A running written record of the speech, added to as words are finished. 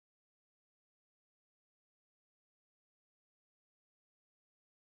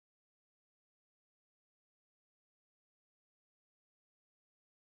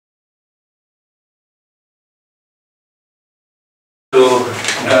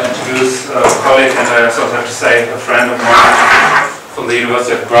colleague, and I also have to say a friend of mine from the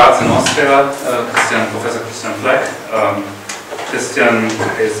University of Graz in Austria, Professor Christian Fleck. Christian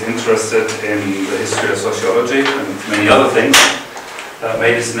is interested in the history of sociology and many other things.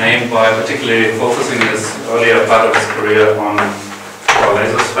 Made his name by particularly focusing his earlier part of his career on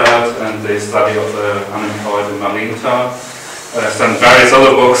Lazarsfeld and the study of the unemployed in Marienthal. I've done various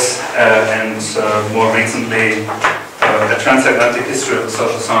other books and more recently a Transatlantic History of the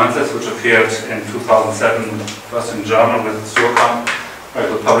Social Sciences, which appeared in 2007, first in German with Surkamp, a very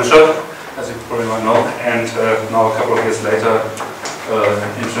good publisher, as you probably might know, and now a couple of years later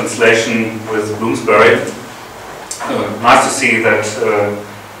in translation with Bloomsbury. Nice to see that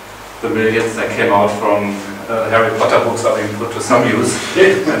the millions that came out from Harry Potter books are being put to some use,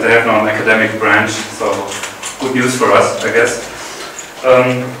 and they have now an academic branch, so good news for us, I guess.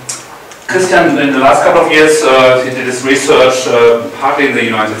 Christian, in the last couple of years, he did his research partly in the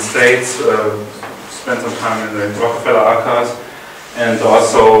United States, spent some time in the Rockefeller Archives, and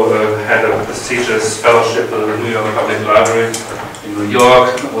also had a prestigious fellowship at the New York Public Library in New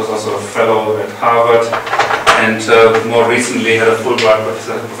York, was also a fellow at Harvard, and more recently had a Fulbright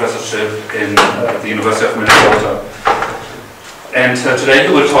professorship in the University of Minnesota. And today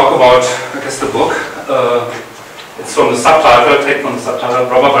he will talk about, I guess, the book. It's from the subtitle, taken from the subtitle,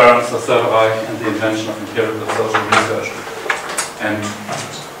 Robber+Barons, the Third Reich and the Invention of Empirical Social Research. And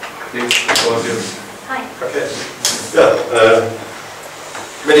please, the floor is yours. Hi. Okay. Yeah.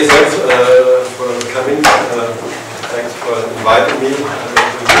 Many thanks for coming. Thanks for inviting me to the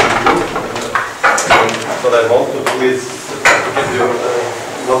book. What I want to do is to give you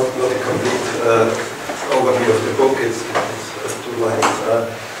not a complete overview of the book. It's 2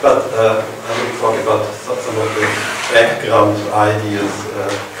 lines. But I will talk about some of the background ideas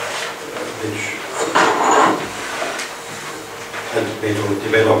which help me to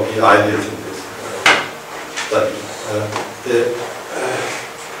develop the ideas in this study. The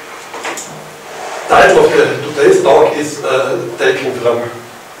title of today's talk is taken from.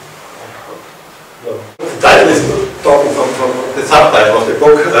 The title is taken from the subtitle of the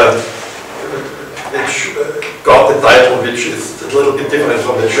book, which got the title, which is a little bit different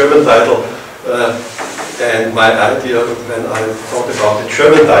from the German title. And my idea when I thought about the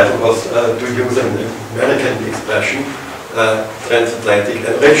German title was to use an American expression, transatlantic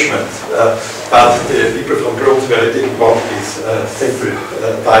enrichment. But the people from Bloomsbury didn't want this simple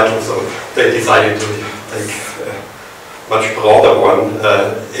title, so they decided to take a much broader one.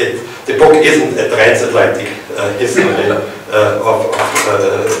 The book isn't a transatlantic history of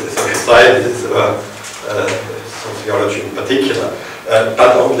social sciences, sociology in particular,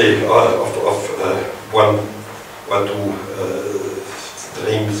 but only of one or two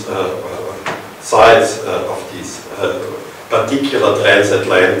streams or sides of these particular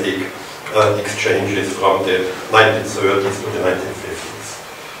transatlantic exchanges from the 1930s to the 1950s.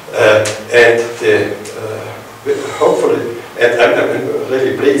 Hopefully, and I'm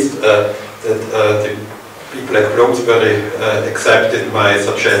really pleased that the people at Bloomsbury accepted my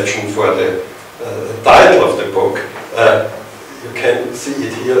suggestion for the title of the book. You can see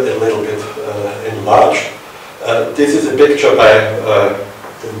it here a little bit enlarged. This is a picture by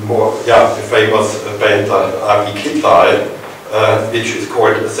the famous painter R.B. Kittai, which is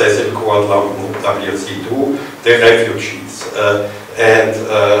called Cecil Courtlam WC2, The Refugees. And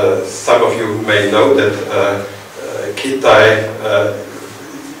some of you may know that Kittai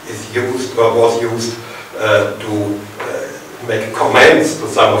is used or was used to make comments to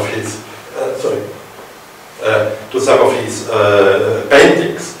some of his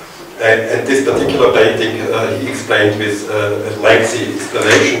paintings, and this particular painting he explained with a lengthy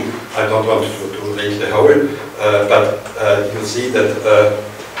explanation. I don't want to read the whole, but you see that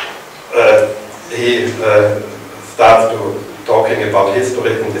he starts talking about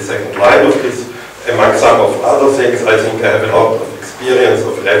history in the second line of this. Among some of other things, I think I have a lot of experience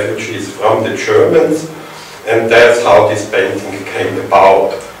of refugees from the Germans, and that's how this painting came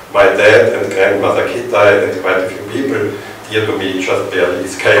about. My dad and grandmother Kittai and quite a few people dear to me just barely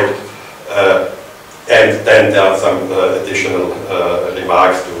escaped. And then there are some additional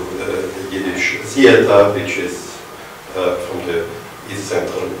remarks to the Yiddish theater, which is from the East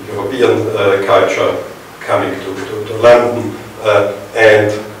Central European culture coming to London.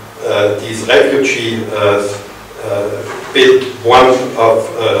 And these refugees built one of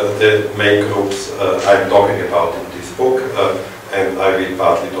the main groups I'm talking about in this book, and I will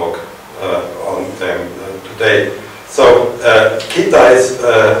partly talk on them today. So Kittai's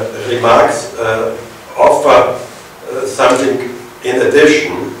remarks offer something in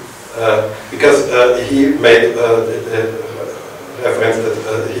addition, because he made the reference that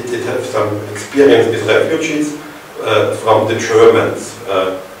he did have some experience with refugees from the Germans.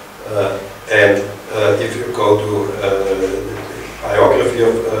 And if you go to the biography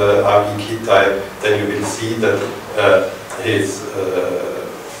of R.B. Kittai, then you will see that his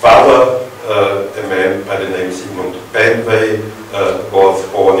father, a man by the name Sigmund Benway, was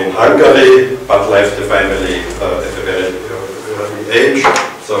born in Hungary, but left the family at a very early age.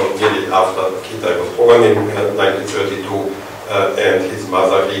 So nearly after Kittai was born in 1932, and his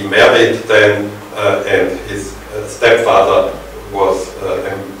mother remarried then, and his stepfather was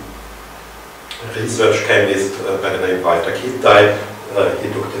a research chemist by the name Walter Kittai.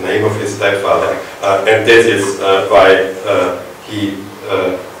 He took the name of his stepfather, and this is why he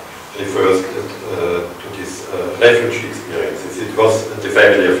refers to this refugee experiences. It was the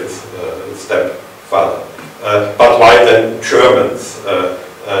family of his stepfather. But why then Germans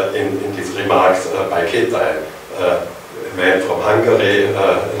in these remarks by Kittai? A man from Hungary,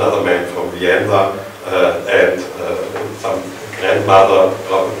 another man from Vienna, and some grandmother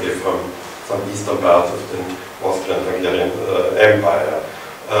probably from some eastern parts of the Austrian-Hungarian Empire.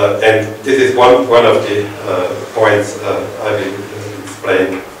 And this is one of the points I will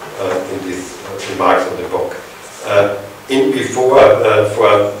explain in these remarks on the book.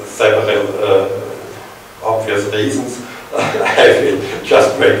 For several obvious reasons, I will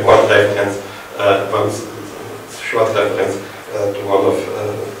just make one reference, one short reference to one of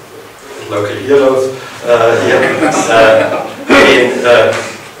local heroes here.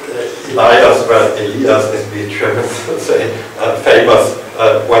 Elias, as we Germans say, famous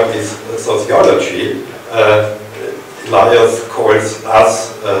what is sociology. Elias calls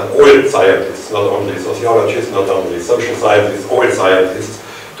us all scientists, not only sociologists, not only social scientists, all scientists,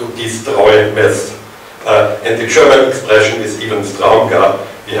 to destroy myths. And the German expression is even stronger.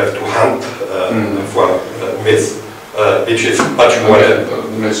 We have to hunt for myths, which is much more than...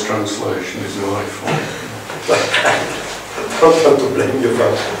 The mistranslation is my fault. I don't want to blame you for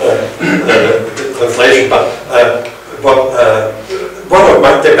the translation, but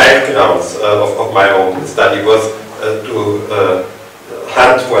one of the backgrounds of my own study was to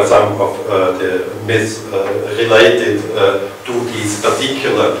hunt for some of the myths related to this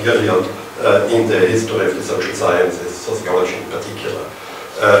particular period in the history of the social sciences, sociology in particular.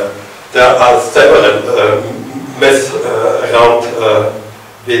 There are several myths around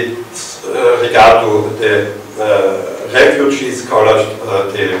with regard to the refugee scholars,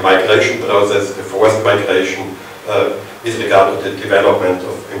 the migration process, the forced migration, with regard to the development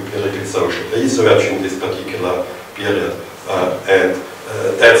of empirical social research in this particular period. And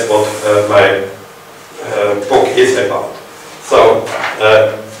that's what my book is about. So,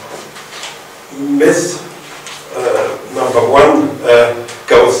 myth number one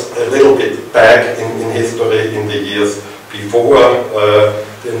goes a little bit back in history, in the years before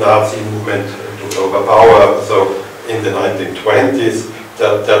the Nazi movement took over power. So in the 1920s,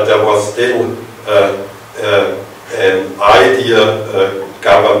 there was still an idea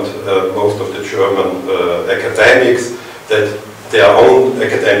governed most of the German academics that their own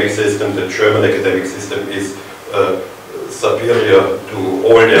academic system, the German academic system, is superior to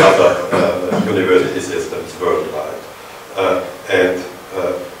all the other university systems worldwide. And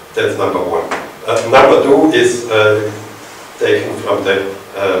that's number one. Number two is taken from the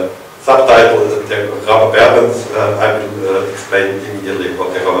subtitle, the Robber+Barons. I will explain immediately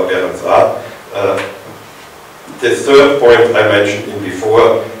what the Robber+Barons are. The third point I mentioned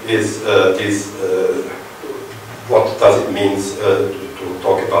before is this, what does it mean to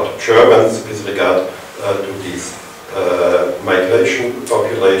talk about Germans with regard to this migration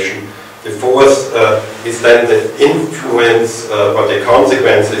population. The fourth is then the influence or the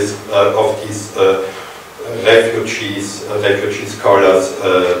consequences of these refugee scholars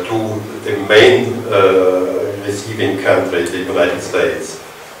to the main receiving country, the United States.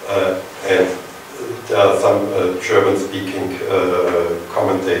 And there are some German-speaking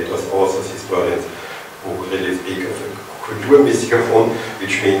commentators, authors, historians, who really speak of a Kulturmission,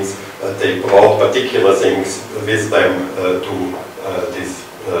 which means they brought particular things with them to this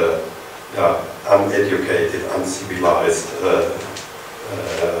uneducated, uncivilized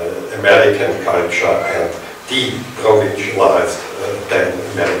American culture and de-provincialized then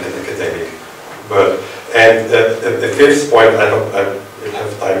American academic world. And the fifth point I will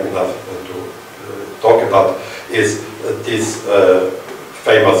have time enough to talk about is this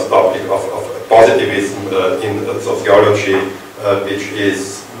famous topic of positivism in sociology, which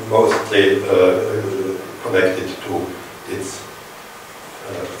is mostly connected to its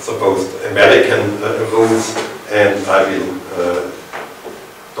supposed American roots, and I will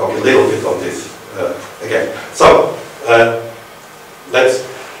talk a little bit on this again. So, let's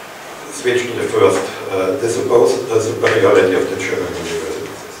switch to the first, the supposed superiority of the German university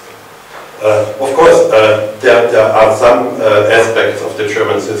system. Of course, there are some aspects of the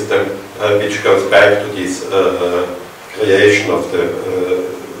German system which goes back to this creation of the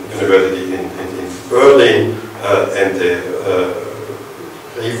university in Berlin and the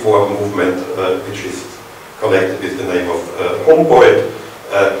reform movement, which is connected with the name of Humboldt,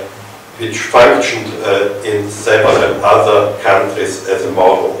 which functioned in several other countries as a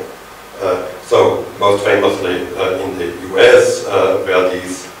model. So most famously in the US, where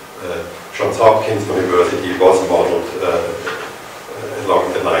this Johns Hopkins University was modeled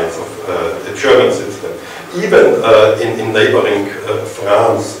along the lines of the German system. Even in neighboring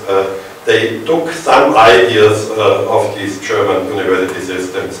France, they took some ideas of these German university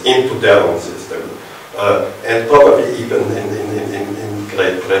systems into their own system. And probably even in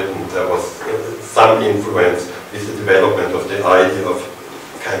Great Britain there was some influence with the development of the idea of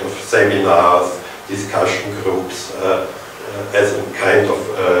kind of seminars, discussion groups, as a kind of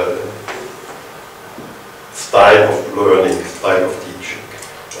style of learning, style of teaching.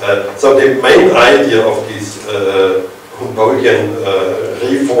 So the main idea of this Humboldtian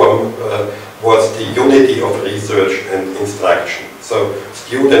reform was the unity of research and instruction. So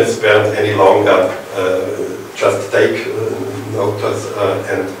students weren't any longer just take notes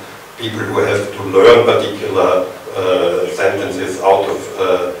and people who have to learn particular sentences out of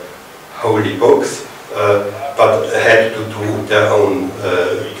holy books, but had to do their own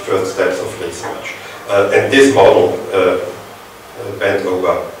first steps of research. And this model went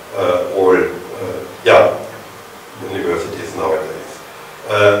over all universities nowadays.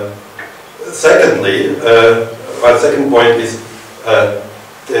 Secondly, my second point is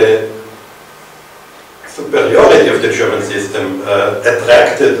the superiority of the German system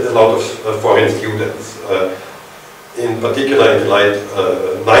attracted a lot of foreign students. In particular in the late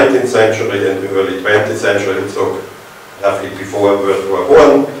 19th century and the early 20th century, so roughly before World War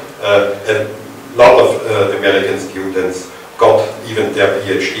I, a lot of American students got even their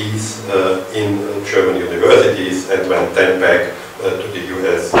PhDs in German universities and went then back to the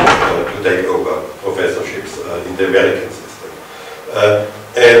US to take over professorships in the American system.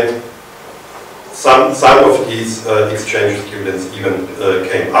 And some of these exchange students even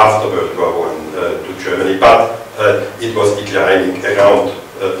came after World War I to Germany, but it was declining around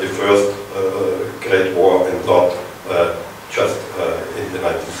the first Great War and not just in the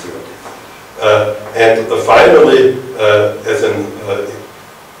 1930s. And finally, as an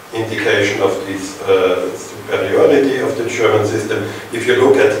indication of this superiority of the German system, if you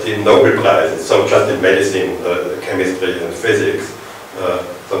look at the Nobel Prizes, so just in medicine, chemistry and physics,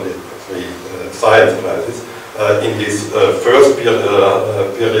 so the three science prizes, in this first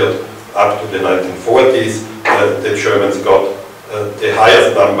period up to the 1940s, the Germans got the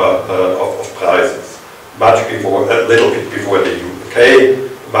highest number of prizes, much before, a little bit before the UK,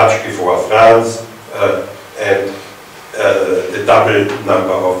 much before France, and the double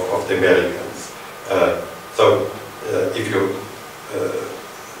number of the Americans. So if you,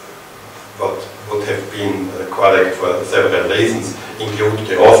 what would have been correct for several reasons, include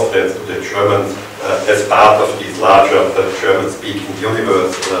the Austrians to the Germans as part of this larger German-speaking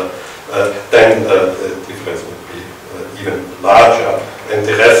universe, then the difference would be even larger, and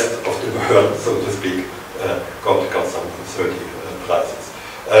the rest of the world, so to speak, got some 30 prizes.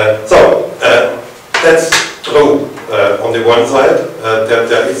 So that's true on the one side, that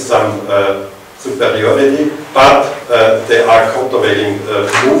there is some superiority, but there are countervailing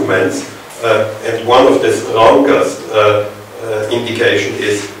movements, and one of the strongest indication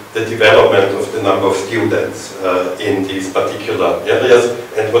is the development of the number of students in these particular areas.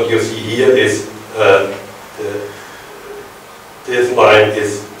 And what you see here is this line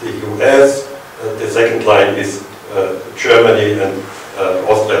is the US, the second line is Germany, and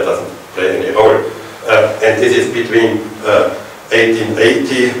Austria doesn't play any role. And this is between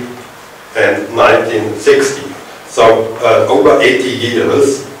 1880 and 1960. So over 80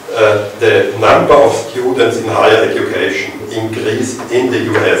 years, the number of students in higher education increased in the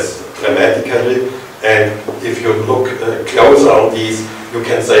US dramatically. And if you look closer on these, you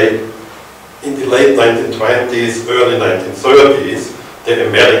can say in the late 1920s, early 1930s, the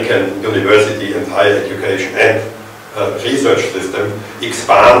American university and higher education and research system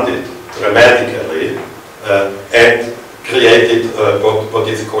expanded dramatically and created what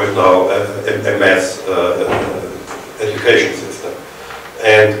is called now a mass education system.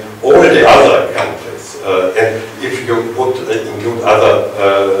 And all the other countries, and if you would include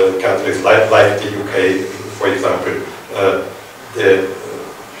other countries like the UK, for example, the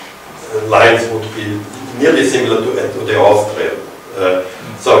lines would be nearly similar to the Austrian.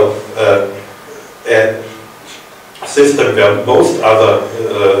 So system where most other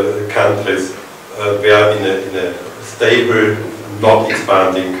countries were in a stable, not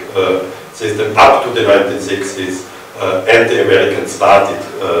expanding system up to the 1960s, and the Americans started.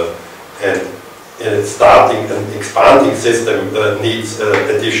 And starting an expanding system needs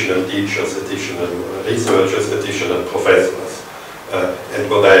additional teachers, additional researchers, additional professors. And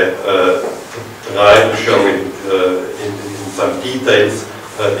what I try to show in some details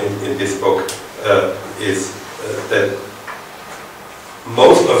in this book is that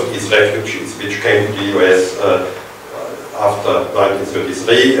most of these refugees which came to the US after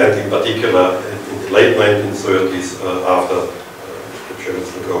 1933, and in particular in the late 1930s after the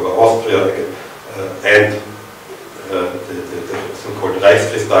Germans took over Austria and the so-called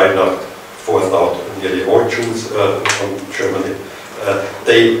Reichskristallnacht forced out nearly all Jews from Germany,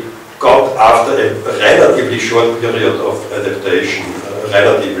 they got, after a relatively short period of adaptation,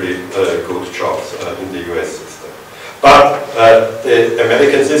 relatively good jobs in the US system. But the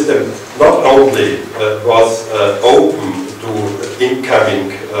American system not only was open to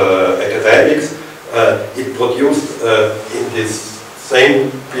incoming academics, it produced in this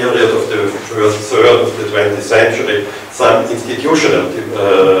same period of the first third of the 20th century some institutional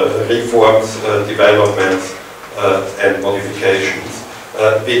reforms, developments and modifications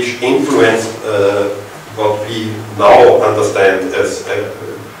which influenced what we now understand as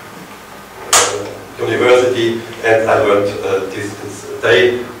university, and I learned this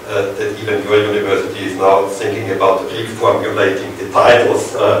day that even your university is now thinking about reformulating the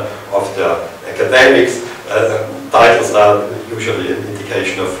titles of the academics. Titles are usually an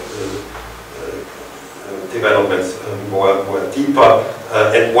indication of developments more deeper,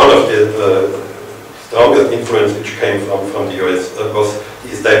 and one of the strongest influence which came from the US was the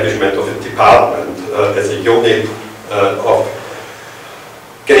establishment of a department as a unit of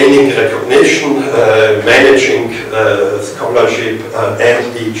gaining recognition, managing scholarship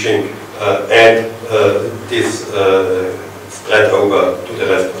and teaching, and this spread over to the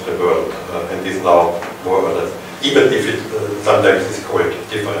rest of the world, and is now more or less, even if it sometimes is called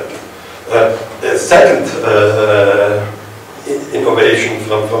differently. The second innovation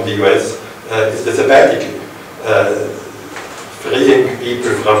from the US is the sabbatical, freeing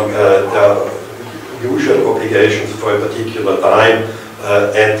people from their usual obligations for a particular time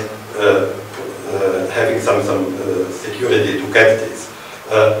and having some security to get this.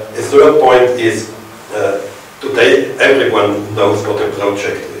 A third point is today everyone knows what a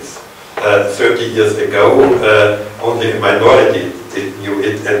project is. 30 years ago only a minority knew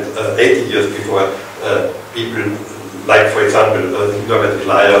it, and 80 years before people like, for example, Norbert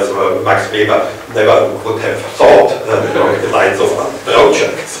Elias or Max Weber never would have thought along the lines of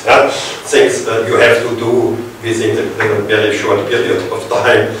projects. Things you have to do within a very short period of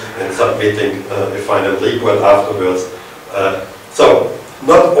time and submitting a final report afterwards. So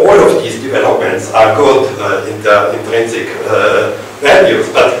not all of these developments are good in their intrinsic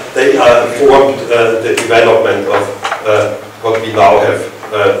values, but they formed the development of what we now have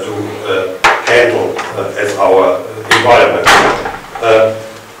to handle as our environment.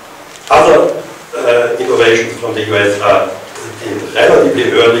 Other innovations from the US are the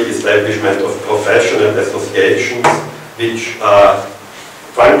relatively early establishment of professional associations which are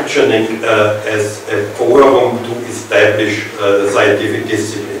functioning as a forum to establish scientific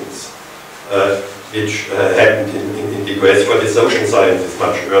disciplines, which happened in the US for the social sciences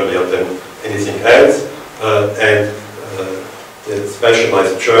much earlier than anything else, and the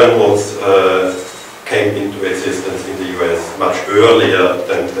specialized journals came into existence in the US much earlier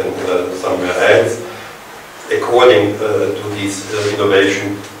than somewhere else. According to this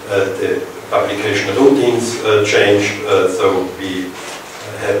innovation, the publication routines changed, so we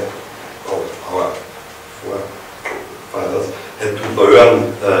had, our forefathers had to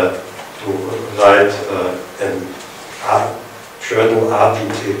learn to write an journal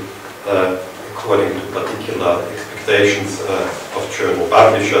article according to particular expectations of journal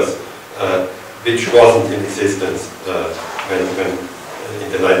publishers, which wasn't in existence when in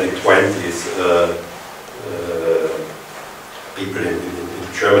the 1920s people in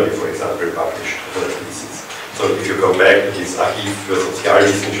Germany, for example, published theses. So if you go back to this Archiv für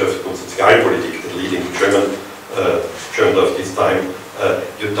Sozialwissenschaft und Sozialpolitik, the leading German journal of this time,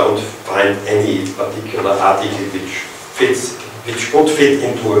 you don't find any particular article which would fit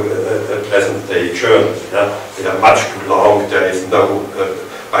into a present-day journal. They are much too long. There is no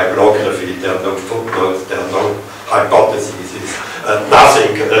bibliography. There are no footnotes. There are no hypotheses.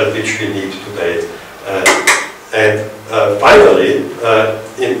 Nothing which we need today. And finally,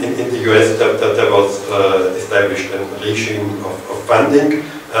 in the US, there was established a regime of funding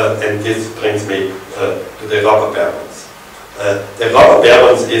And this brings me to the Robber Barons. The Robber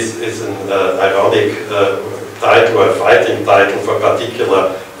Barons is an ironic title, or a fighting title for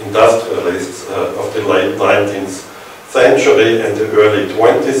particular industrialists of the late 19th century and the early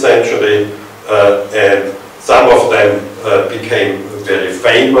 20th century, and some of them became very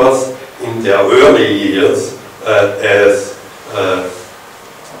famous in their early years as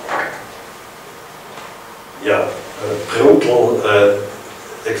brutal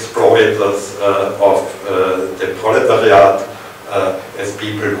exploiters of the proletariat, as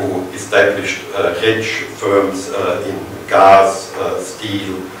people who established rich firms in gas,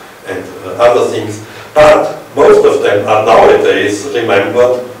 steel, and other things. But most of them are nowadays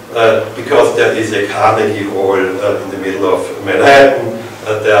remembered because there is a Carnegie Hall in the middle of Manhattan,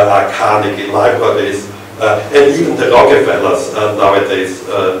 there are Carnegie libraries, and even the Rockefellers are nowadays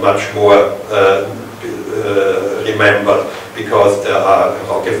much more remembered because there are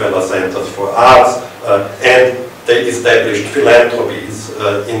Rockefeller Centers for Arts, and they established philanthropies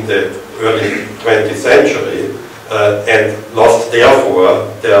in the early 20th century and lost therefore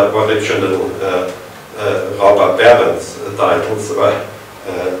their original Robber Barons titles, or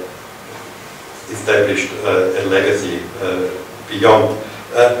established a legacy beyond.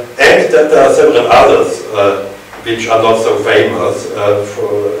 And that there are several others which are not so famous.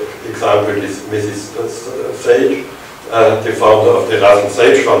 For example, this Mrs. Sage, the founder of the Russell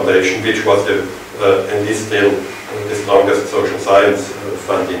Sage Foundation, which was the and is still the strongest social science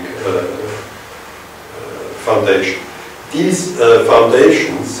funding foundation. These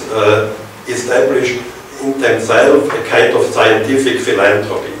foundations established in themselves a kind of scientific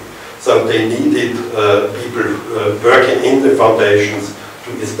philanthropy. So they needed people working in the foundations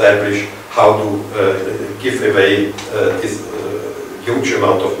to establish how to give away this huge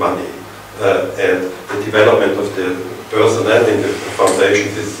amount of money. And the development of the personnel in the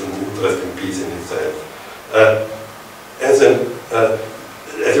foundations is an interesting piece in itself.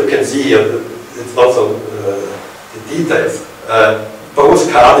 As you can see, it's not so the details.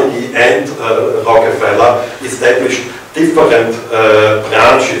 Both Carnegie and Rockefeller established different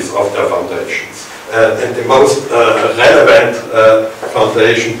branches of their foundations. And the most relevant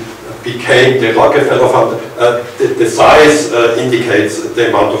foundation became the Rockefeller Foundation. The size indicates the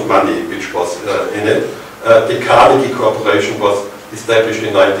amount of money which was in it. The Carnegie Corporation was established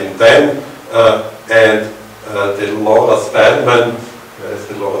in 1910, and the Laura Spelman, where's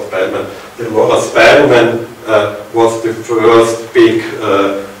the Laura Spelman? The Laura Spelman was the first big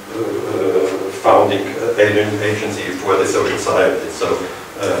founding agency for the social sciences. So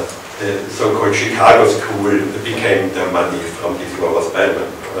the so-called Chicago School became their money from this Laura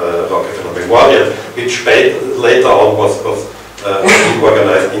Spelman Rockefeller Memorial, which later on was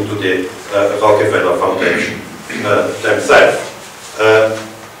reorganized into the Rockefeller Foundation themselves.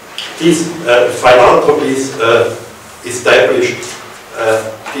 These philanthropies established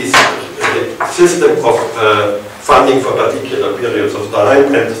this system of funding for particular periods of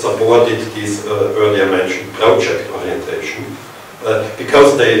time and supported this earlier mentioned project orientation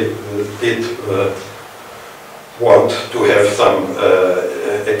because they did want to have some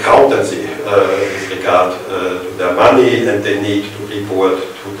accountancy with regard to their money, and they need to report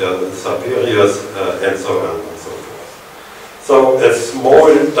to their superiors and so on and so forth. So a small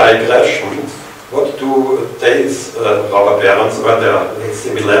digression, what do these Robber Barons, or their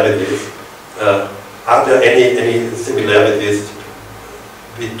similarities? Are there any similarities?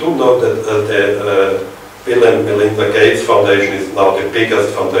 We do know that the Bill and Melinda Gates Foundation is now the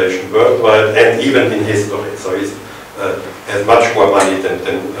biggest foundation worldwide and even in history. So it has much more money than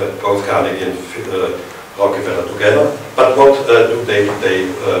both Carnegie and Rockefeller together. But what do they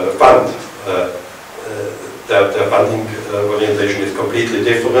fund? Their funding orientation is completely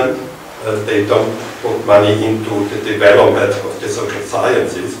different. They don't put money into the development of the social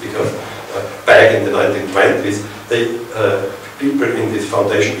sciences because back in the 1920s, people in this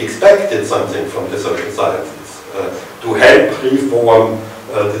foundation expected something from the social sciences to help reform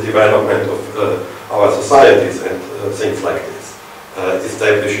the development of our societies and things like this,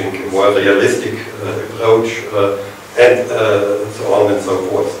 establishing a more realistic approach and so on and so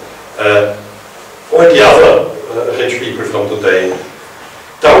forth. All the other rich people from today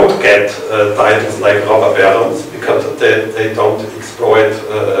don't get titles like Robber Barons because they don't exploit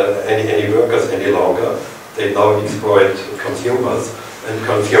any workers any longer. They now exploit consumers, and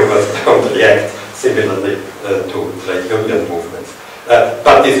consumers don't react similarly to trade union movements.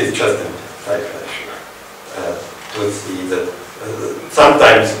 But this is just a digression to see that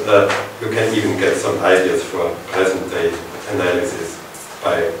sometimes you can even get some ideas for present-day analysis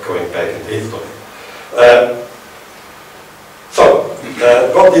by going back in history. So,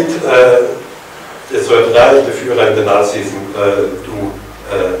 what did the Third Reich, the Führer and the Nazism do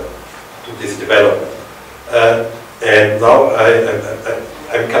to this development? And now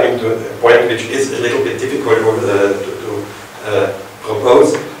I'm coming to a point which is a little bit difficult to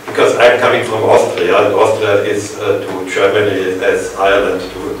propose, because I'm coming from Austria, and Austria is to Germany as Ireland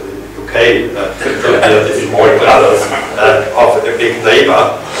to the UK, so we are the small brothers of a big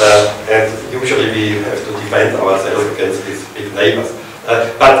neighbor, and usually we have to defend ourselves against these big neighbors.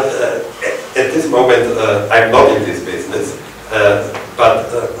 But at this moment, I'm not in this business, but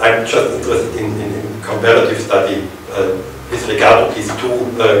I'm just interested in comparative study with regard to these two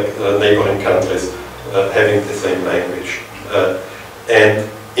neighboring countries having the same language. And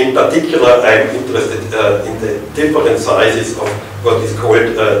in particular, I'm interested in the different sizes of what is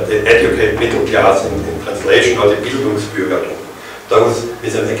called the educated middle class in translation, or the Bildungsbürgertum, those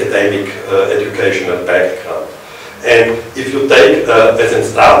with an academic educational background. And if you take as a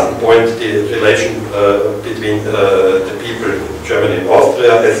starting point the relation between the people in Germany and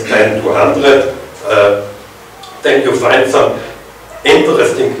Austria as 10 to 100, then you find some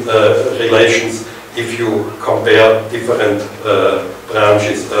interesting relations if you compare different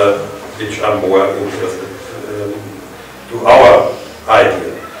branches which are more interested to our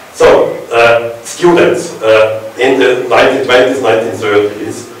idea. So, students in the 1920s,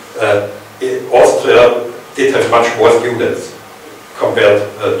 1930s, Austria did have much more students compared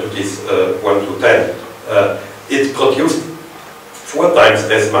to this 1 to 10. It produced 4 times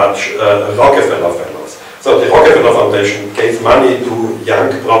as much Rockefeller Fellows. So the Rockefeller Foundation gave money to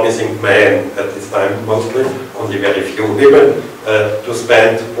young, promising men at this time, mostly, only very few women, to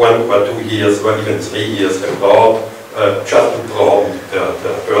spend 1 or 2 years or even 3 years abroad, just to broaden their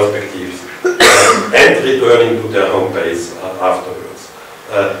perspectives and returning to their home base afterwards.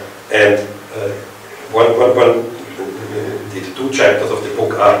 And the 2 chapters of the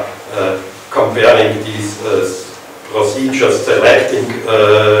book are comparing these procedures, selecting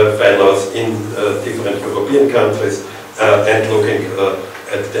fellows in different European countries and looking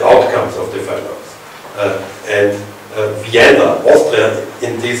at the outcomes of the fellows. And Vienna, Austria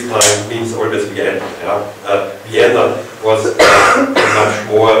in this time means always Vienna. Yeah? Vienna was a much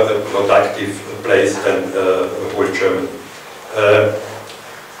more productive place than whole Germany.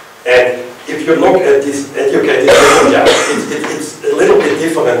 And if you look at this educated people, yeah, it's a little bit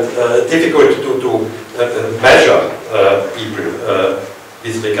difficult to measure people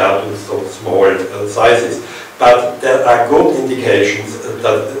with regard to so small sizes. But there are good indications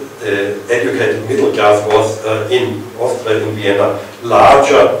that the educated middle class was in Austria, in Vienna,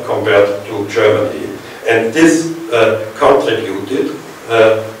 larger compared to Germany. And this contributed,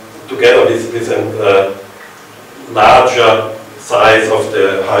 together with a larger size of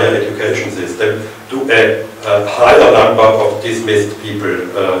the higher education system, to a higher number of dismissed people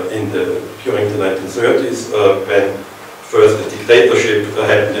during the 1930s, when first the dictatorship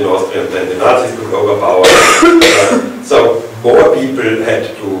happened in Austria and then the Nazis took over power. So more people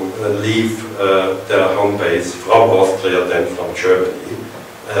had to leave their home base from Austria than from Germany.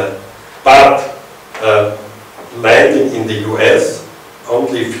 But landing in the US,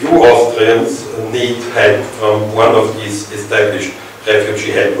 only few Austrians need help from one of these established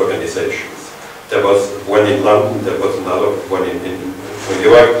refugee help organizations. There was one in London, there was another one in New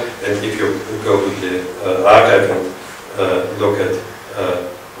York, and if you go to the archive and look at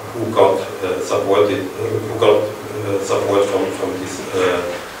who got support from this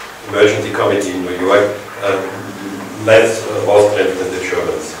emergency committee in New York, less Austrians than the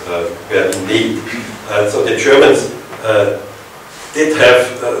Germans were in need. So the Germans did have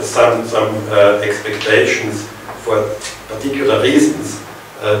some expectations for particular reasons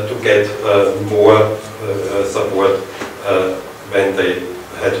to get more support when they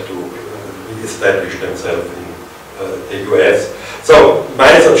had to re-establish themselves in the US. So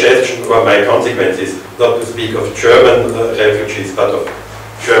my suggestion or my consequence is not to speak of German refugees, but of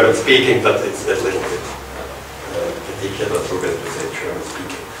German speaking, but it's a little bit ridiculous to say German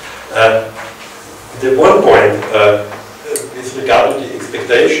speaking. The one point with regard to the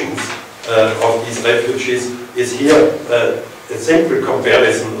expectations of these refugees is here a simple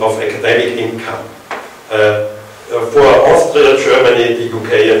comparison of academic income. For Austria, Germany, the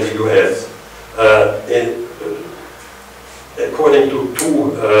UK and the US, according to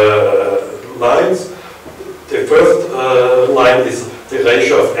 2 lines. The first line is the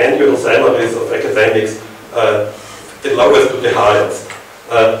ratio of annual salaries of academics, the lowest to the highest.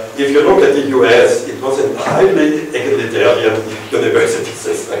 If you look at the US, it was a highly egalitarian university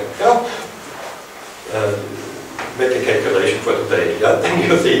system. Yeah? Make a calculation for today, yeah? Then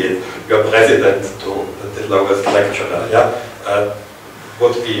you see it, your president to the lowest lecturer. Yeah?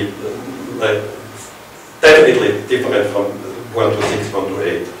 would be definitely different from 1 to 6, 1 to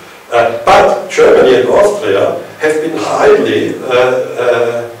 8. But Germany and Austria have been highly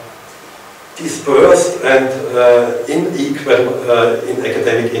dispersed and unequal in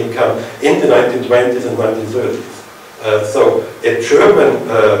academic income in the 1920s and 1930s. So a German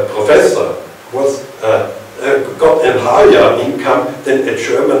professor was got a higher income than a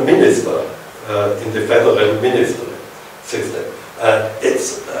German minister in the federal ministry system.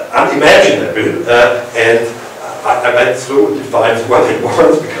 It's unimaginable, and I went through the files one at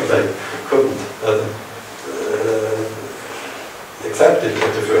once because I couldn't accept it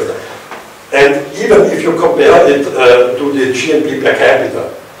at the first time. And even if you compare it to the GNP per capita,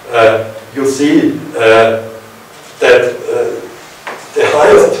 you see that the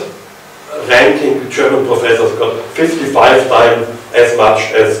highest ranking German professors got 55 times as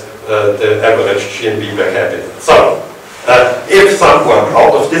much as the average GNP per capita. So, if someone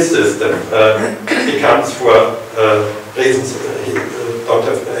out of this system becomes, for reasons he don't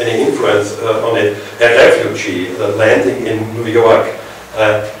have any influence on it, a refugee landing in New York,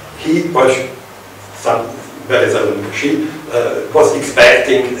 he was, she was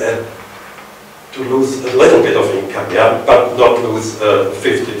expecting to lose a little bit of income, yeah, but not lose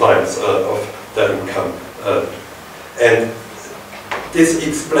 50 times of their income. And this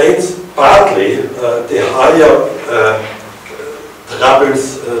explains partly the higher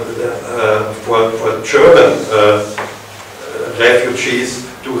troubles for German refugees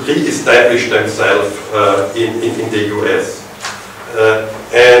to re-establish themselves in the US.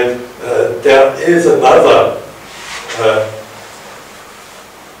 And there is another,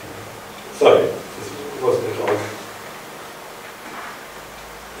 sorry, this was wrong.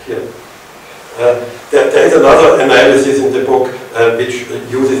 Here. There is another analysis in the book which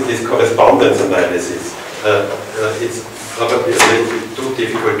uses this correspondence analysis. It's probably a little bit too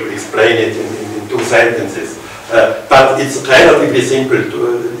difficult to explain it in 2 sentences, but it's relatively simple.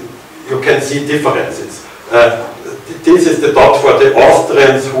 You can see differences. This is the dot for the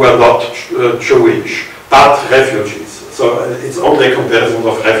Austrians who are not Jewish, but refugees. So it's only a comparison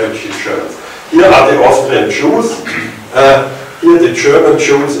of refugee Germans. Here are the Austrian Jews, here the German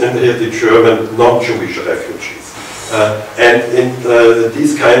Jews, and here the German non-Jewish refugees. And in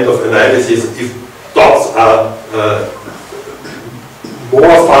this kind of analysis, if dots are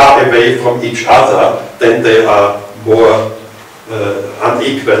more far away from each other, then they are more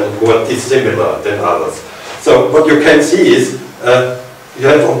unequal, more dissimilar than others. So what you can see is you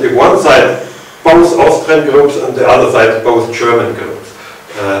have on the one side both Austrian groups, and the other side both German groups.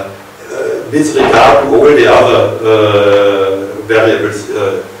 With regard to all the other variables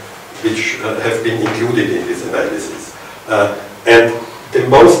which have been included in this analysis. And the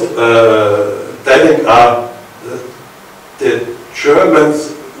most telling are the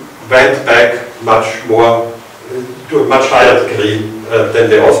Germans went back much more, to a much higher degree than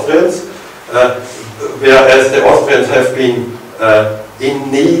the Austrians, whereas the Austrians have been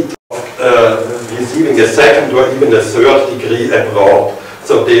in need of receiving a second or even a third degree abroad.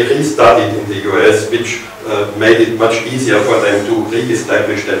 So they restudied in the US, which made it much easier for them to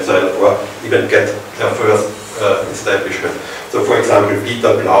re-establish themselves or even get their first establishment. So for example,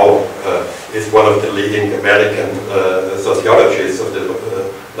 Peter Blau is one of the leading American sociologists of the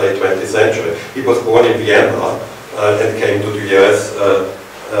late 20th century. He was born in Vienna and came to the US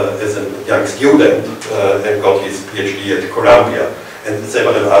as a young student and got his PhD at Columbia, and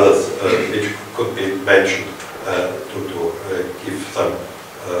several others which could be mentioned to give some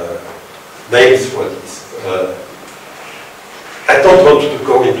names for these. I don't want to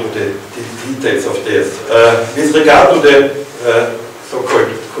go into the details of this. With regard to the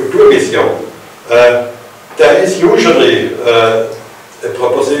so-called Kulturmission, there is usually a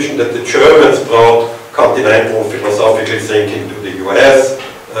proposition that the Germans brought continental philosophical thinking to the US,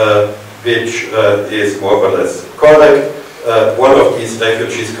 which is more or less correct. One of these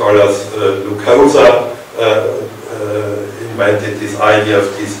refugee scholars, Lucosa, invented this idea of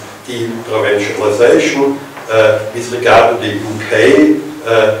this de-provincialization. With regard to the UK,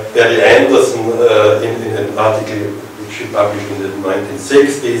 Barry Anderson, in an article which he published in the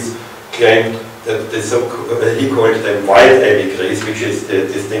 1960s, claimed that he called them white emigres, which is the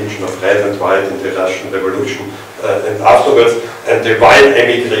distinction of red and white in the Russian Revolution and afterwards. And the white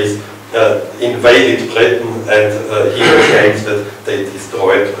emigres invaded Britain, and he claims that they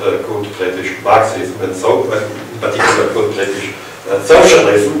destroyed good British Marxism and so, in particular good British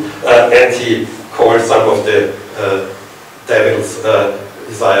socialism, and he called some of the devils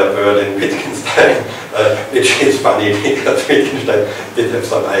Isaiah Berlin, Wittgenstein, which is funny because Wittgenstein did have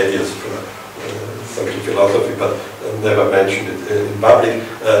some ideas for social philosophy, but never mentioned it in public,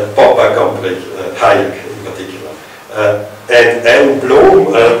 Popper Gombrich, Hayek in particular. And Alan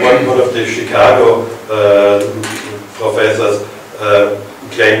Bloom, one of the Chicago professors,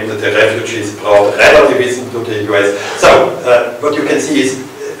 claimed that the refugees brought relativism to the US. So what you can see is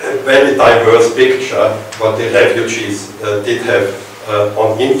a very diverse picture what the refugees did have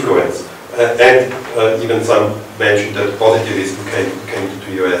on influence. And even some mentioned that positivism came to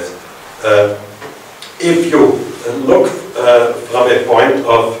the US. If you look from a point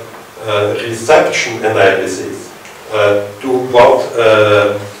of reception analysis to what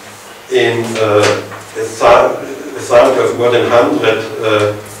in a sample of more than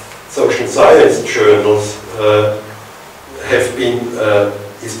 100 social science journals have been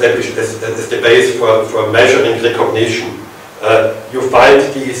established as the base for measuring recognition, you find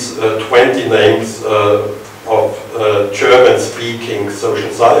these 20 names of German-speaking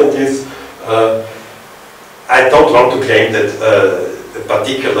social scientists. I don't want to claim that a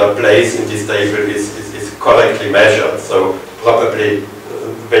particular place in this table is correctly measured, so probably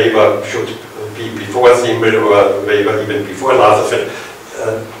Weber should be before Simmel or Weber even before Lazarsfeld.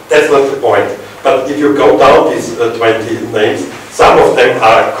 That's not the point. But if you go down these 20 names, some of them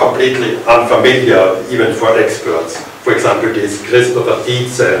are completely unfamiliar even for experts. For example, this Christopher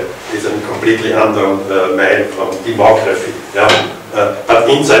Dietze is a completely unknown man from demography. Yeah? But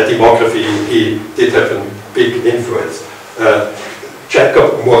inside demography, he did have a big influence.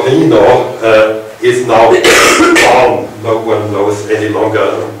 Jacob Morino is now gone. No one knows any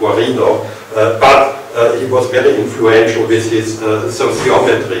longer Morino. But he was very influential with his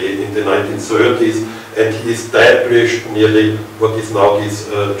sociometry in the 1930s, and he established nearly what is now this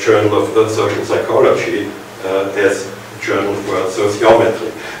Journal of Social Psychology as a journal for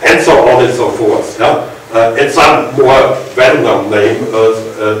sociometry, and so on and so forth. Yeah? And some more well-known name,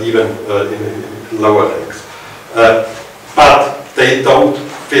 even in lower ranks. But they don't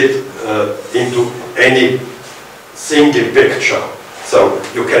fit into any single picture. So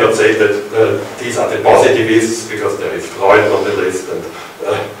you cannot say that these are the positivists because there is Freud on the list and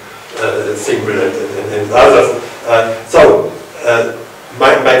Simmel and others. So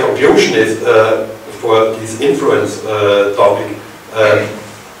my conclusion is for this influence topic,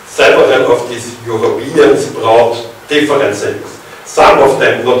 several of these Europeans brought different things. Some of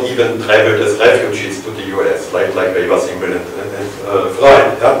them not even traveled as refugees to the US, like Weber, Simmel and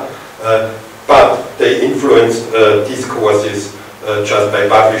Freud. Yeah? But they influenced discourses just by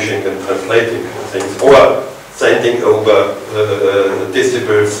publishing and translating things, or sending over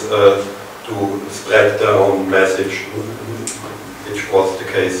disciples to spread their own message, which was the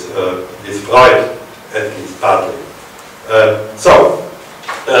case with Freud, at least partly. So,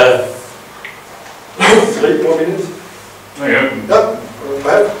 3 more minutes? No, yeah. Yeah,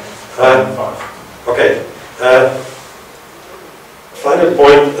 5? Okay. Final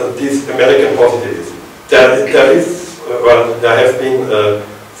point, this American positivism. There have been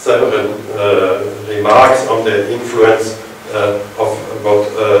several remarks on the influence of what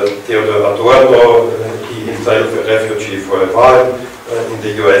Theodor Adorno, he himself a refugee for a while in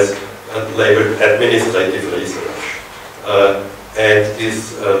the US, labeled administrative research. And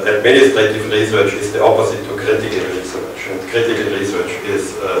this administrative research is the opposite to critical research. And critical research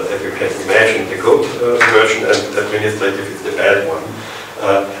is, as you can imagine, the good version, and administrative is the bad one.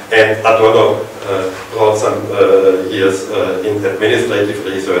 And Adorno brought some years in administrative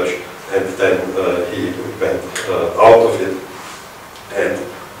research, and then he went out of it. And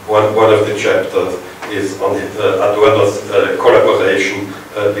one of the chapters is on Adorno's collaboration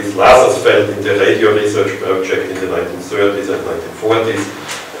with Lazarsfeld in the radio research project in the 1930s and 1940s,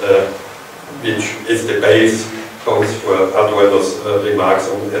 which is the base both for Adorno's remarks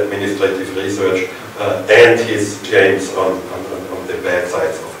on administrative research and his claims on the bad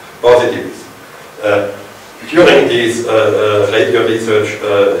sides of positivism. During this radio research,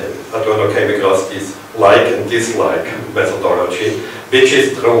 Adorno came across this like and dislike methodology, which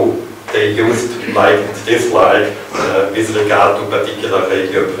is true. They used like and dislike with regard to particular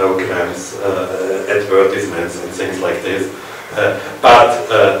radio programs, advertisements and things like this. But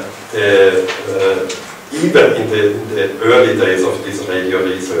even in the early days of this radio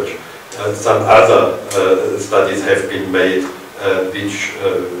research, some other studies have been made which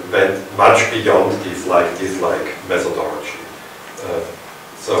went much beyond this like-dislike methodology.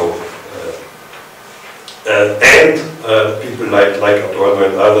 And people like Adorno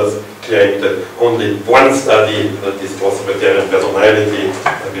and others claim that only one study, this authoritarian personality,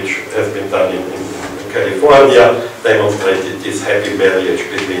 which has been done in California, demonstrated this happy marriage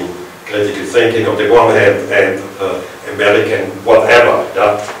between critical thinking on the one hand and American whatever.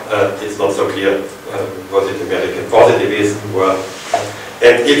 Yeah? It's not so clear was it American positivism?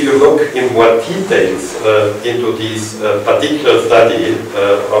 And if you look in more details into this particular study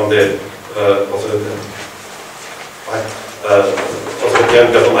on the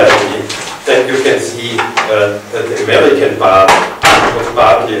authoritarian personality, then you can see that the American part was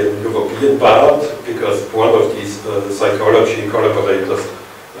partly a European part, because one of these psychology collaborators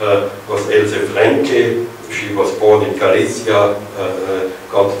was Else Frenke. She was born in Galicia,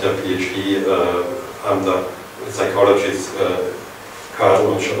 got her PhD under psychologist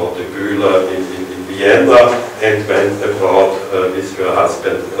Karl and Charlotte Bühler in Vienna, and went abroad with her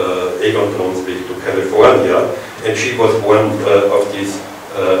husband Egon Brunswick to California. And she was one of these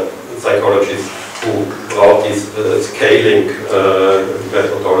psychologists who brought this scaling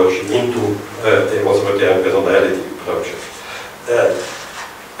methodology into the authoritarian personality project.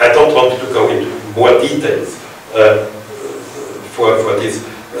 I don't want to go into more details for this,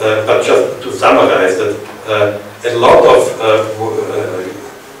 but just to summarize that a lot of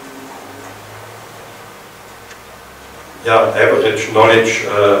average knowledge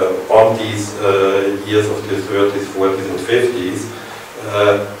on these years of the 30s, 40s and 50s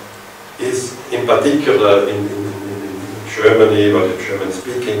is in particular in Germany or the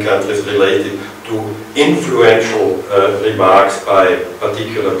German-speaking countries related to influential remarks by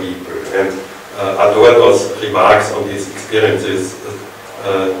particular people. And Adorno's remarks on his experiences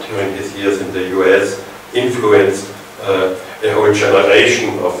during his years in the US influenced a whole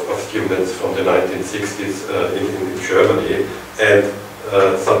generation of students from the 1960s in Germany, and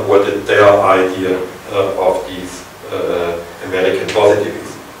supported their idea of these American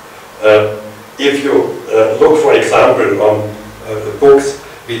positivism. If you look, for example, on books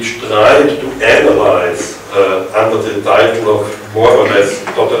which tried to analyze under the title of more or less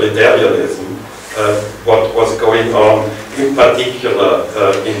totalitarianism what was going on in particular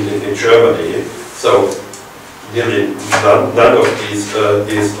in Germany, so nearly none of these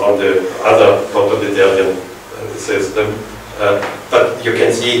is on the other totalitarian system, but you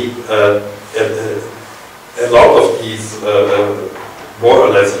can see a lot of these more or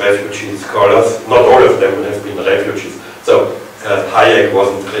less refugee scholars, not all of them have been refugees. So Hayek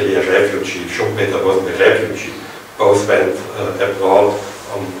wasn't really a refugee, Schumpeter wasn't a refugee. Both went abroad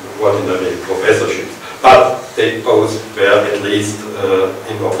on ordinary professorships. But they both were at least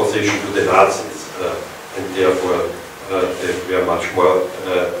in opposition to the Nazis, and therefore they were much more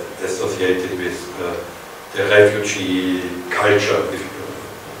associated with the refugee culture, if you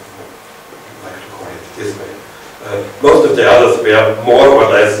like to call it this way. Most of the others were more or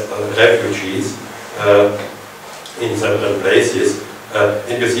less refugees in several places,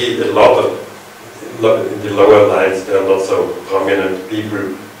 and you see a lot of, in the lower lines, there are not so prominent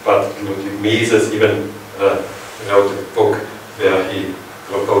people, but Ludwig Mises even wrote a book where he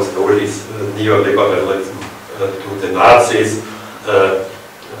proposed all this neoliberalism to the Nazis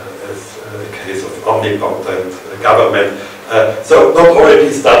as a case of omnipotent government. So not all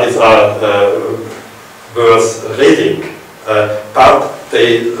these studies are worth reading, but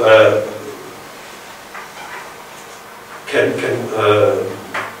they can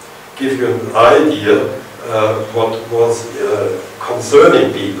give you an idea what was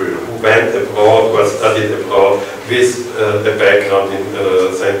concerning people who went abroad or studied abroad with a background in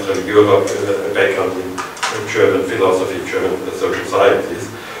Central Europe, a background in German philosophy, German social sciences.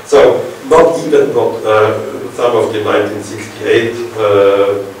 So not even what some of the 1968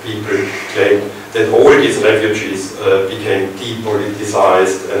 people claimed, that all these refugees became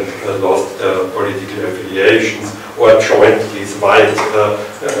depoliticized and lost their political affiliations or joined this white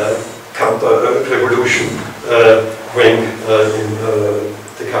counter-revolution wing in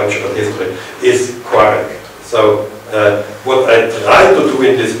the cultural history is correct. So what I try to do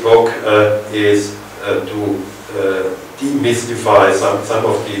in this book is to demystify some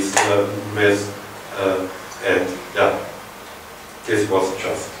of these myths, and yeah, this was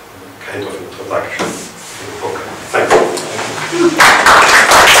just kind of introduction to the book. Thank you.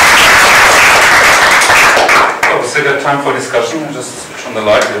 We still got time for discussion. Just switch on the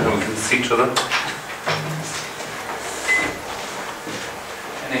light and we can see each other.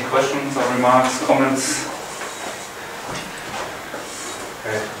 Any questions or remarks, comments?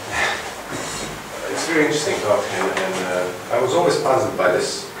 It's very interesting talking, and I was always puzzled by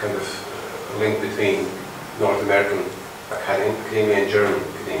this kind of link between North American academia and German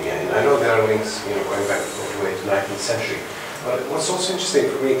academia. And I know there are links, going back all the way to the 19th century. But what's also interesting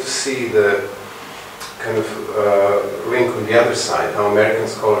for me to see the kind of link on the other side, how American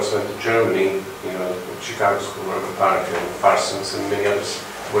scholars went to Germany, Chicago School, Robert Park, and Parsons, and many others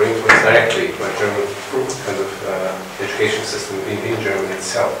were influenced directly by German kind of education system in Germany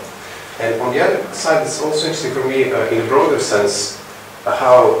itself. And on the other side, it's also interesting for me, in a broader sense,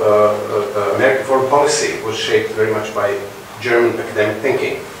 how American foreign policy was shaped very much by German academic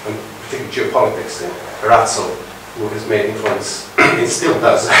thinking, and particularly geopolitics. And Ratzel, who has made influence, it still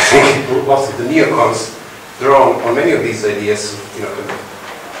does, I think, lots of the neocons draw on many of these ideas, you know,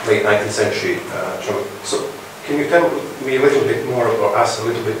 late 19th century German. So, can you tell me a little bit more, or us a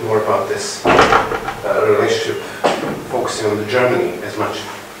little bit more about this relationship, focusing on the Germany as much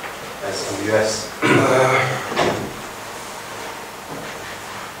as on the US?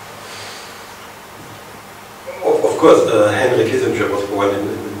 Of course, Henry Kissinger was born in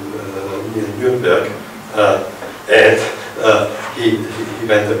near Nuremberg, and he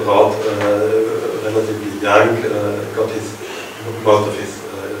went abroad relatively young, got most of his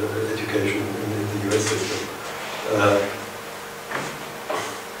education in the US system.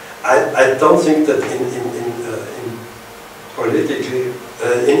 I don't think that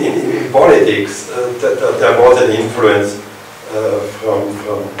in politics that there was an influence from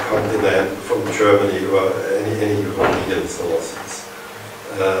continent, from Germany or any European sources,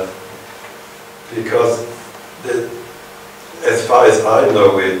 because as far as I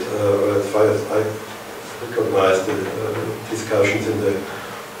know it, or as far as I recognize the discussions in the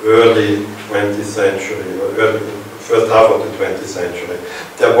early 20th century, or first half of the 20th century,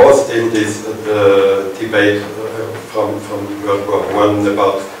 there was still this debate from World War I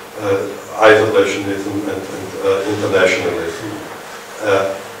about isolationism and internationalism.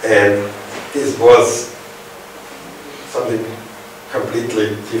 And this was something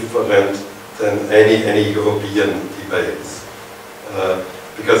completely different than any European debates.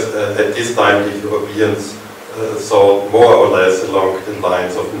 Because at this time the Europeans saw more or less along the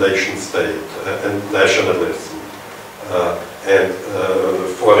lines of nation state and nationalism. And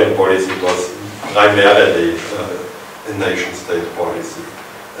foreign policy was primarily a nation state policy.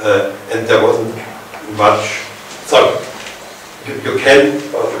 And there wasn't much, so you can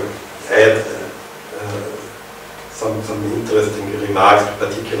add some interesting remarks to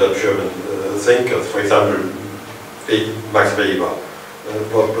particular German thinkers. For example, Max Weber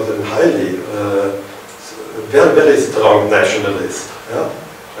was a highly, very strong nationalist. Yeah?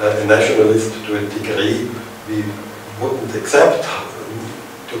 A nationalist to a degree we wouldn't accept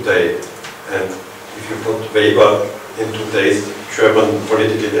today. And if you put Weber in today's German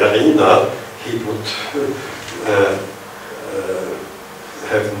political arena, he would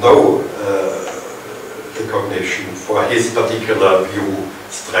have no recognition for his particular view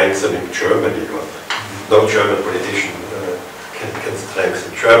strengthening Germany. No German politician can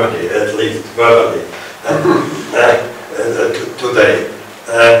strengthen Germany, at least verbally, today.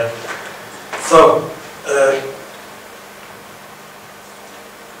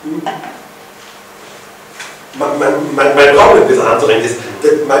 My problem with answering this,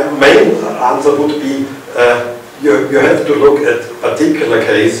 that my main answer would be you have to look at particular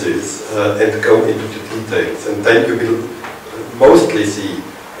cases and go into the details, and then you will mostly see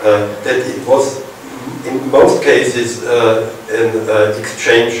that it was in most cases an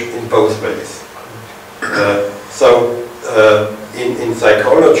exchange in both ways. In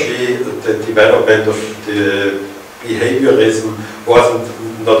psychology, the development of the behaviorism wasn't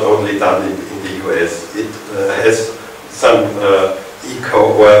not only done in the US, it has some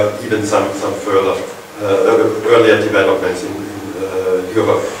echo or even some further earlier developments in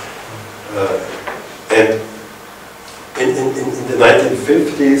Europe. And in the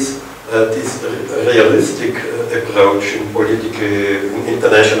 1950s, this realistic approach in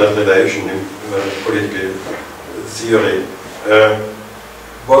international relation, in political theory,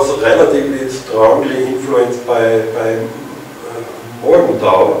 was relatively strongly influenced by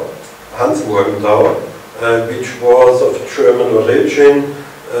Morgenthau, Hans Morgenthau, which was of German origin,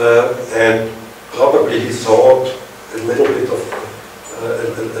 and probably he thought a little bit of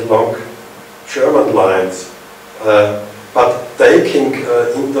along German lines, but taking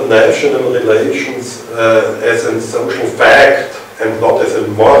international relations as a social fact and not as a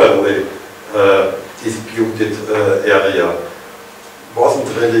morally disputed area wasn't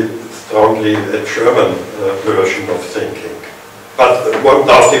really strongly a German version of thinking. But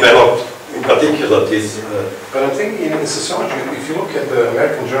Morgenthau developed in particular this... But I'm thinking in sociology, if you look at the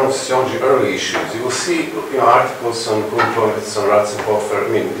American Journal of Sociology early issues, you will see articles on Grundploitz, on Ratzenhofer. I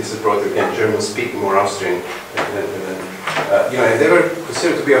mean, this is brought again, German-speaking, more Austrian. And they were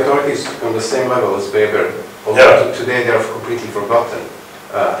considered to be authorities on the same level as Weber, although today they are completely forgotten.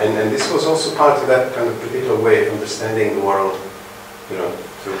 And this was also part of that kind of particular way of understanding the world,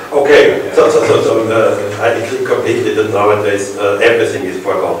 Okay, so I agree completely that nowadays everything is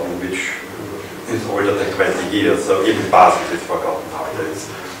forgotten, which is older than 20 years, so even past is forgotten nowadays.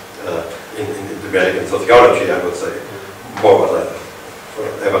 in American sociology, I would say, more or less. For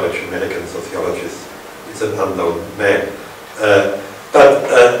an average American sociologist, it's an unknown man. But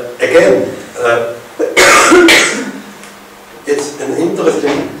again, it's an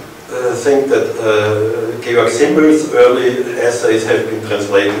interesting thing that Georg Simmel's early essays have been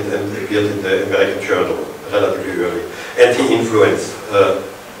translated and appeared in the American Journal relatively early, and he influenced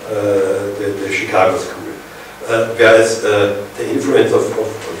the Chicago School. Whereas the influence of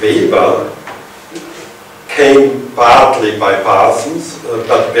Weber came partly by Parsons,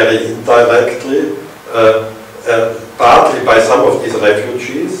 but very indirectly, partly by some of these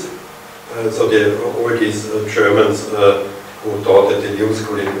refugees. So all these Germans who taught at the New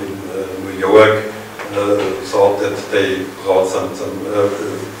School in New York thought that they brought some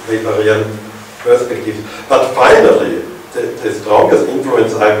Weberian perspectives. But finally, the strongest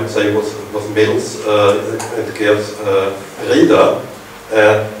influence, I would say, was Mills and Geer's Reader.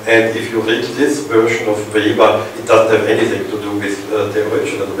 And if you read this version of Weber, it doesn't have anything to do with the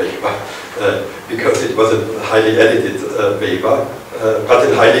original Weber, because it was a highly edited Weber, but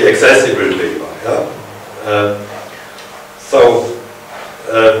a highly accessible Weber. Yeah?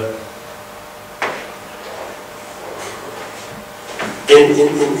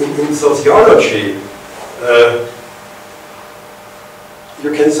 In sociology,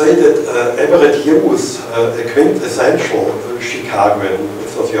 you can say that Everett Hughes, a quintessential Chicagoan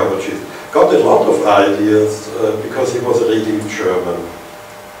sociologist, got a lot of ideas because he was reading German.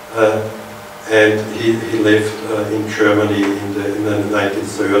 And he lived in Germany in the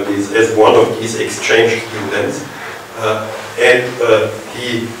 1930s as one of these exchange students. And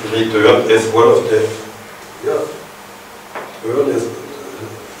he returned as one of the earliest,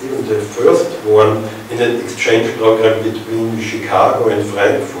 even the first one, in an exchange program between Chicago and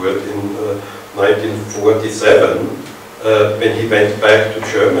Frankfurt in 1947, when he went back to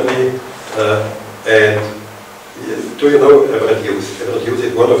Germany. And do you know Everett Hughes? Everett Hughes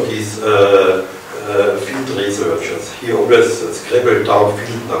is one of these field researchers. He always scribbled down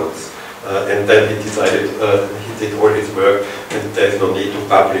field notes. And then he decided he did all his work and there's no need to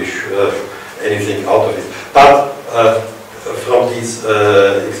publish anything out of it. But from these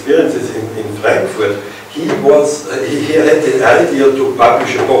experiences in Frankfurt, he had the idea to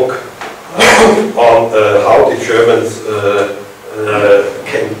publish a book on how the Germans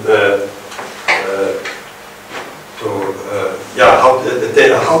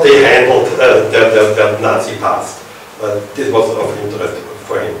how they handled their Nazi past. This was of interest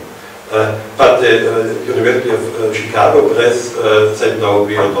for him. But the University of Chicago Press said, no,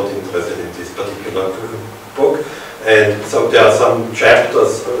 we are not interested in this particular book. And so there are some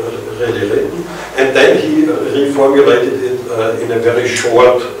chapters really written. And then he reformulated it in a very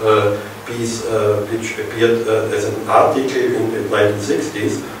short piece which appeared as an article in the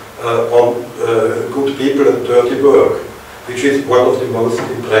 1960s on good people and dirty work, which is one of the most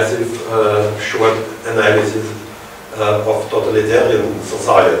impressive short analyses of totalitarian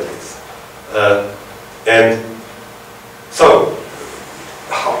societies. And so,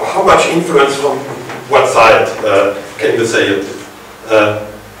 how much influence from what side can you say of it?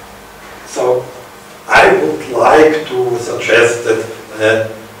 So, I would like to suggest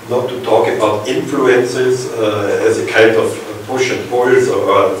that not to talk about influences as a kind of push and pulls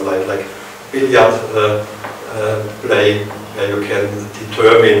or like billiard play, where you can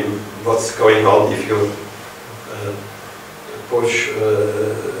determine what's going on if you push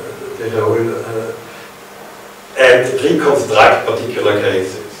the role and reconstruct particular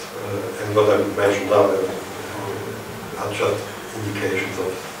cases. And what I mentioned now are just indications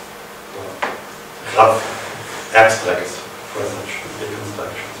of rough abstracts for such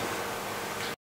reconstructions.